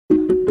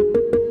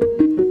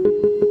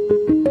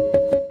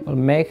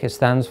MEG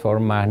stands for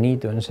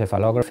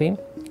Magnetoencephalography.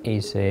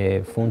 It's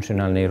a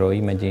functional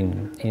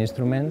neuroimaging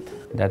instrument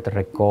that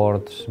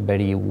records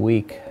very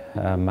weak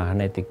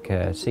magnetic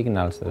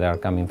signals that are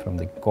coming from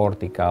the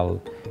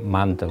cortical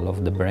mantle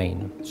of the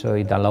brain. So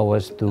it allows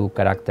us to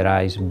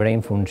characterize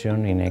brain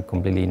function in a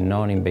completely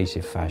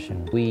non-invasive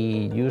fashion. We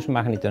use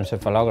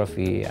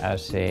magnetoencephalography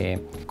as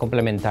a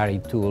complementary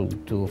tool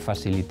to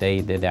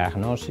facilitate the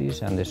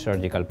diagnosis and the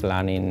surgical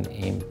planning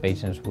in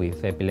patients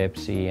with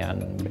epilepsy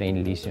and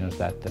brain lesions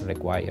that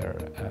require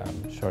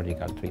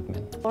surgical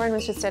treatment. Lauren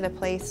was just at a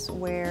place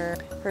where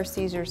her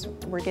seizures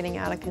were getting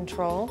out of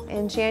control.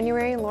 In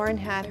January, Lauren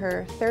had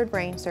her third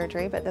brain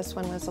surgery, but this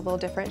one was a little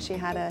different. She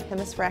had a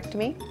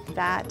hemispherectomy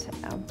that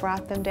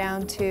brought them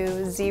down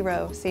to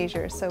 0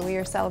 seizures. So we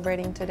are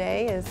celebrating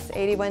today is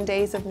 81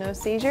 days of no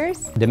seizures.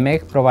 The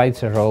MEG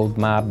provides a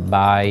roadmap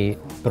by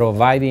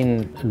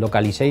providing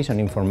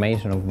localization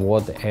information of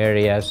what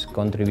areas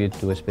contribute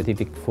to a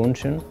specific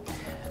function,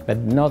 but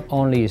not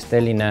only is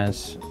telling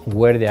us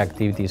where the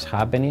activity is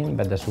happening,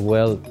 but as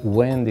well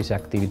when this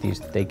activity is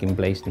taking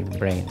place in the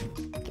brain.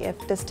 If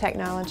this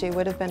technology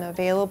would have been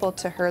available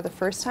to her the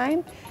first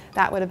time,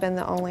 that would have been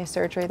the only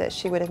surgery that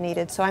she would have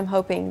needed. So I'm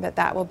hoping that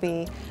that will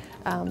be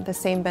the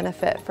same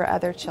benefit for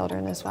other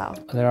children as well.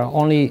 There are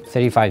only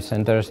 35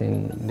 centers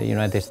in the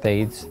United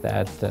States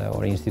that,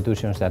 or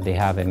institutions that they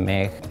have a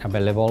MEG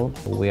available.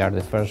 We are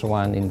the first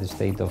one in the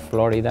state of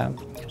Florida,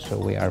 so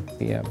we are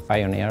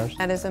pioneers.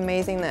 It is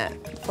amazing that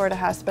Florida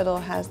Hospital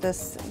has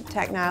this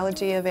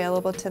technology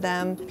available to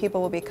them.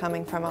 People will be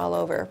coming from all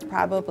over,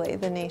 probably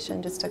the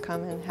nation, just to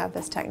come and have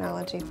this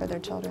technology for their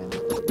children.